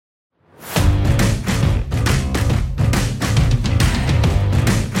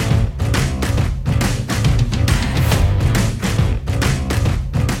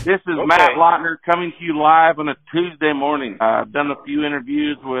This is Okay. Matt Lautner coming to you live on a Tuesday morning. I've done a few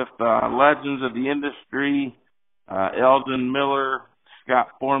interviews with legends of the industry, Eldon Miller, Scott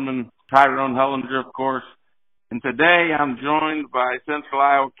Foreman, Tyrone Hellinger, of course. And today I'm joined by Central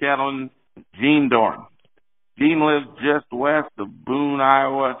Iowa cattleman Gene Doran. Gene lives just west of Boone,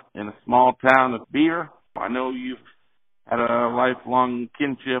 Iowa, in a small town of Beaver. I know you've had a lifelong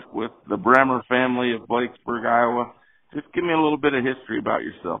kinship with the Bremer family of Blakesburg, Iowa. Just give me a little bit of history about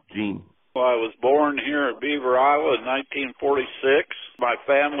yourself, Gene. Well, I was born here at Beaver, Iowa in 1946. My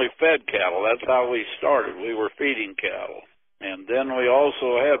family fed cattle. That's how we started. We were feeding cattle. And then we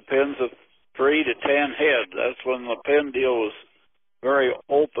also had pens of 3 to 10 head. That's when the pen deal was very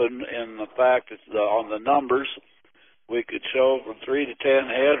open in the fact that on the numbers, we could show from 3 to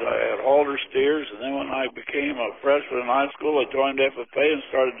 10 head. I had halter steers, and then when I became a freshman in high school, I joined FFA and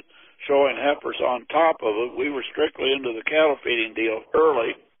started showing heifers on top of it. We were strictly into the cattle feeding deal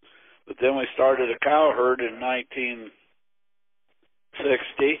early, but then we started a cow herd in 1960.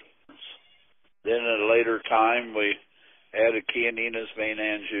 Then at a later time, we added Chianinas, Maine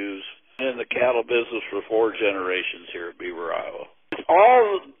Anjous, in the cattle business for 4 generations here at Beaver, Iowa.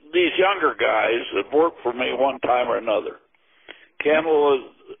 All these younger guys had worked for me one time or another.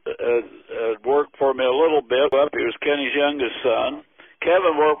 Kendall had worked for me a little bit. He was Kenny's youngest son.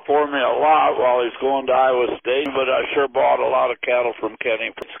 Kevin worked for me a lot while he was going to Iowa State, but I sure bought a lot of cattle from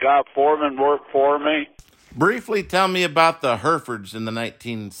Kenny. Scott Foreman worked for me. Briefly tell me about the Herefords in the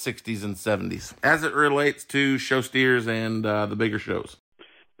 1960s and 70s, as it relates to show steers and the bigger shows.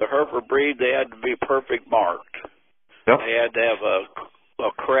 The Hereford breed, they had to be perfect marked. Yep. They had to have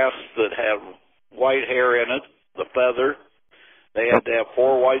a crest that had white hair in it, the feather. They had to have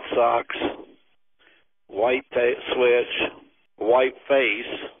 4 white socks, white switch, white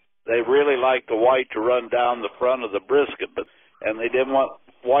face. They really liked the white to run down the front of the brisket, and they didn't want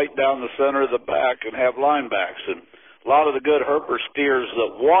white down the center of the back and have line backs. And a lot of the good Hereford steers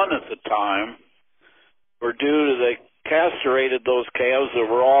that won at the time were due to they castrated those calves that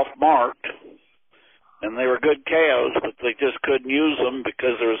were off-marked, and they were good calves, but they just couldn't use them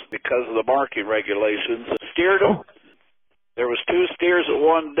because of the marking regulations. There was 2 steers that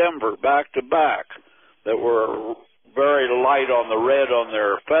won Denver back to back that were very light on the red on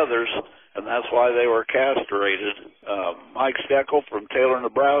their feathers, and that's why they were castrated. Mike Steckel from Taylor,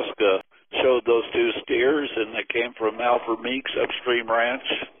 Nebraska showed those 2 steers, and they came from Alfred Meeks Upstream Ranch,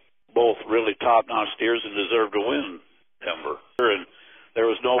 both really top-notch steers and deserved to win Denver. And there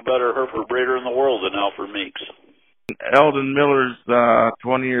was no better Hereford breeder in the world than Alfred Meeks. Eldon Miller's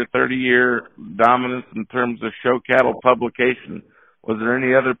 20 or 30-year dominance in terms of show cattle publication. Was there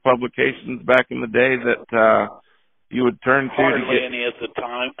any other publications back in the day that you would turn to? Hardly any at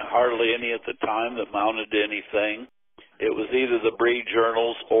the time that mounted to anything. It was either the breed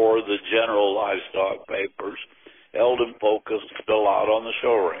journals or the general livestock papers. Eldon focused a lot on the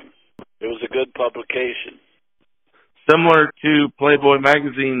show ring. It was a good publication. Similar to Playboy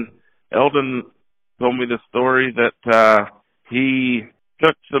magazine, Eldon told me the story that he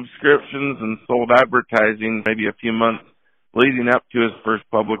took subscriptions and sold advertising maybe a few months leading up to his first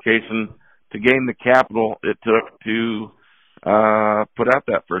publication to gain the capital it took to put out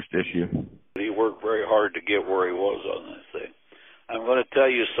that first issue. He worked very hard to get where he was on this thing. I'm going to tell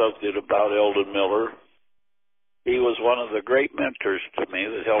you something about Eldon Miller. He was one of the great mentors to me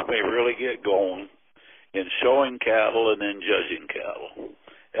that helped me really get going in showing cattle and in judging cattle.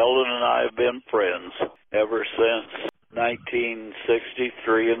 Eldon and I have been friends ever since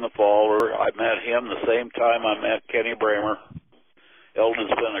 1963 in the fall. I met him the same time I met Kenny Bremer.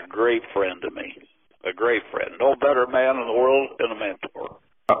 Eldon's been a great friend to me, a great friend. No better man in the world and a mentor.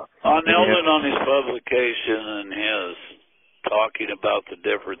 On Eldon, on his publication and his talking about the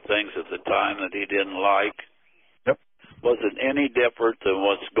different things at the time that he didn't like, wasn't any different than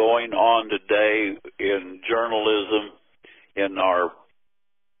what's going on today in journalism, in our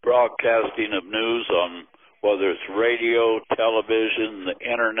broadcasting of news on whether it's radio, television, the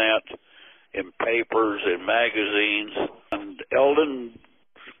internet, in papers, in magazines. And Eldon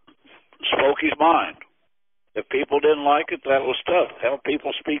spoke his mind. If people didn't like it, that was tough. How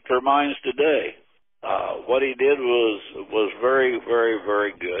people speak their minds today. What he did was very, very,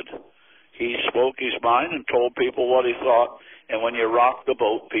 very good. He spoke his mind and told people what he thought, and when you rock the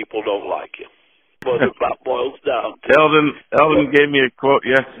boat, people don't like you. But it boils down to Eldon gave me a quote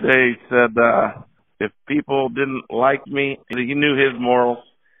yesterday. He said, if people didn't like me, he knew his morals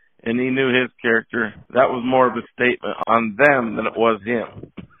and he knew his character. That was more of a statement on them than it was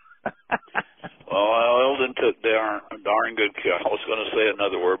him. Well, Eldon took darn good care. I was going to say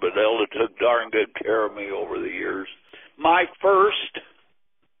another word, but Eldon took darn good care of me over the years. My first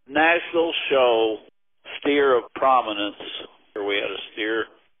national show, steer of prominence. We had a steer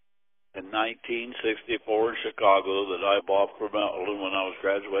in 1964 in Chicago that I bought from Eldon when I was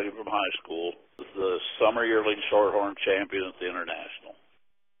graduating from high school. It was the summer yearling shorthorn champion at the International.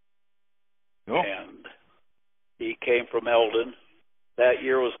 Cool. And he came from Eldon. That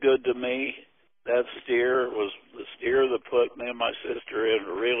year was good to me. That steer was the steer that put me and my sister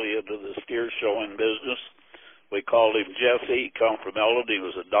really into the steer showing business. We called him Jesse. He come from Eldon. He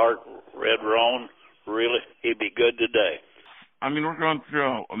was a dark red roan. Really, he'd be good today. I mean, we're going through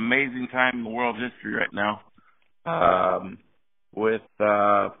an amazing time in the world history right now, with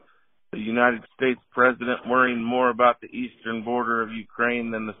the United States president worrying more about the eastern border of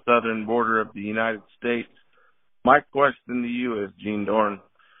Ukraine than the southern border of the United States. My question to you is, Gene Doran,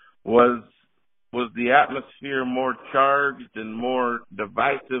 was the atmosphere more charged and more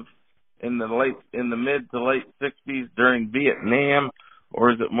divisive in the mid to late 60s during Vietnam,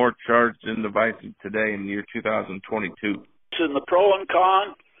 or is it more charged and divisive today in the year 2022? In the pro and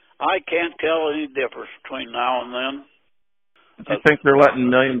con, I can't tell any difference between now and then. Do you think they're letting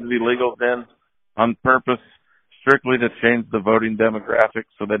millions of illegals in on purpose, strictly to change the voting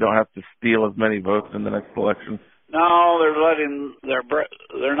demographics so they don't have to steal as many votes in the next election? No, they're not letting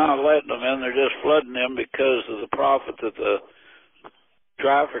them in. They're just flooding them because of the profit that the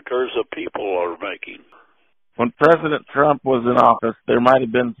traffickers of people are making. When President Trump was in office, there might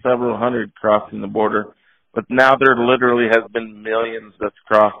have been several hundred crossing the border, but now there literally has been millions that's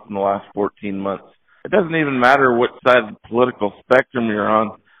crossed in the last 14 months. It doesn't even matter which side of the political spectrum you're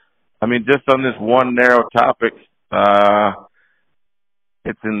on. I mean, just on this one narrow topic,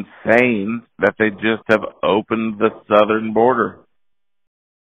 it's insane that they just have opened the southern border.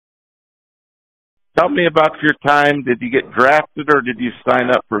 Tell me about your time. Did you get drafted or did you sign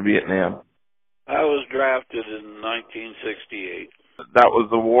up for Vietnam? I was drafted in 1968. That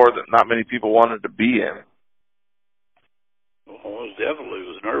was a war that not many people wanted to be in. Well, it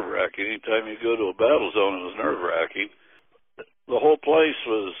was nerve-wracking. Anytime you go to a battle zone, it was nerve-wracking. The whole place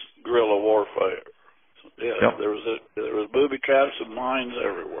was guerrilla warfare. Yeah, yep. There was booby traps and mines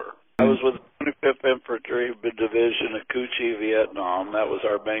everywhere. I was with the 25th Infantry Division at Cu Chi, Vietnam. That was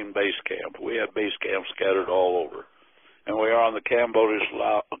our main base camp. We had base camps scattered all over. And we are on the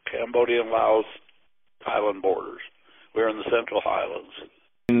Cambodian-Laos Thailand borders. We're in the Central Highlands.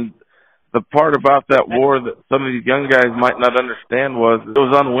 And the part about that war that some of these young guys might not understand was it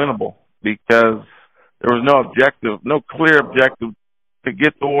was unwinnable because there was no clear objective to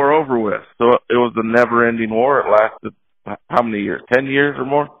get the war over with. So it was a never-ending war. It lasted how many years? 10 years or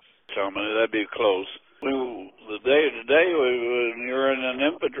more? That'd be close. The day-to-day, when you're in an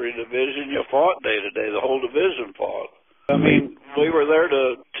infantry division, you fought day-to-day. The whole division fought. I mean, we were there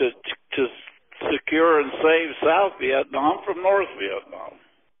to secure and save South Vietnam from North Vietnam.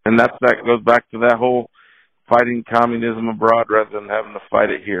 And that goes back to that whole fighting communism abroad rather than having to fight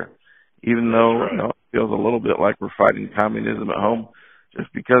it here. Even though it feels a little bit like we're fighting communism at home,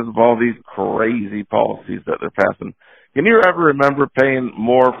 just because of all these crazy policies that they're passing. Can you ever remember paying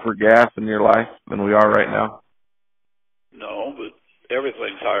more for gas in your life than we are right now? No, but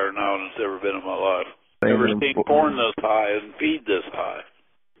everything's higher now than it's ever been in my life. Never seen corn this high and feed this high.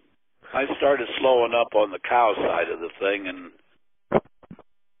 I started slowing up on the cow side of the thing in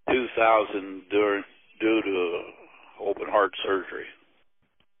 2000 due to open heart surgery.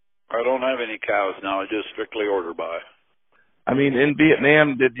 I don't have any cows now. I just strictly order by. I mean, in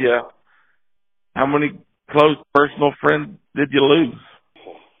Vietnam, how many close personal friends did you lose?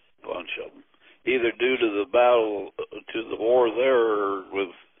 Oh, a bunch of them. Either due to the battle, to the war there, or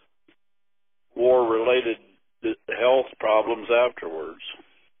with war-related health problems afterwards.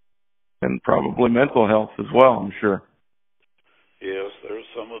 And probably mental health as well, I'm sure. Yes, there's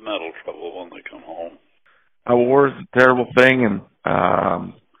some mental trouble when they come home. War is a terrible thing, and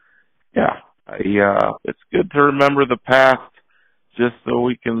it's good to remember the past just so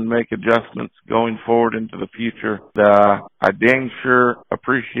we can make adjustments going forward into the future. I dang sure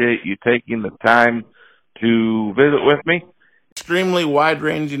appreciate you taking the time to visit with me. Extremely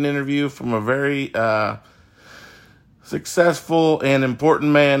wide-ranging interview from a very successful and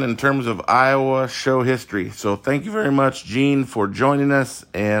important man in terms of Iowa show history. So thank you very much, Gene, for joining us,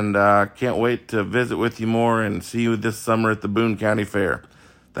 and can't wait to visit with you more and see you this summer at the Boone County Fair.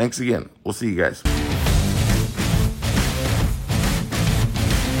 Thanks again. We'll see you guys.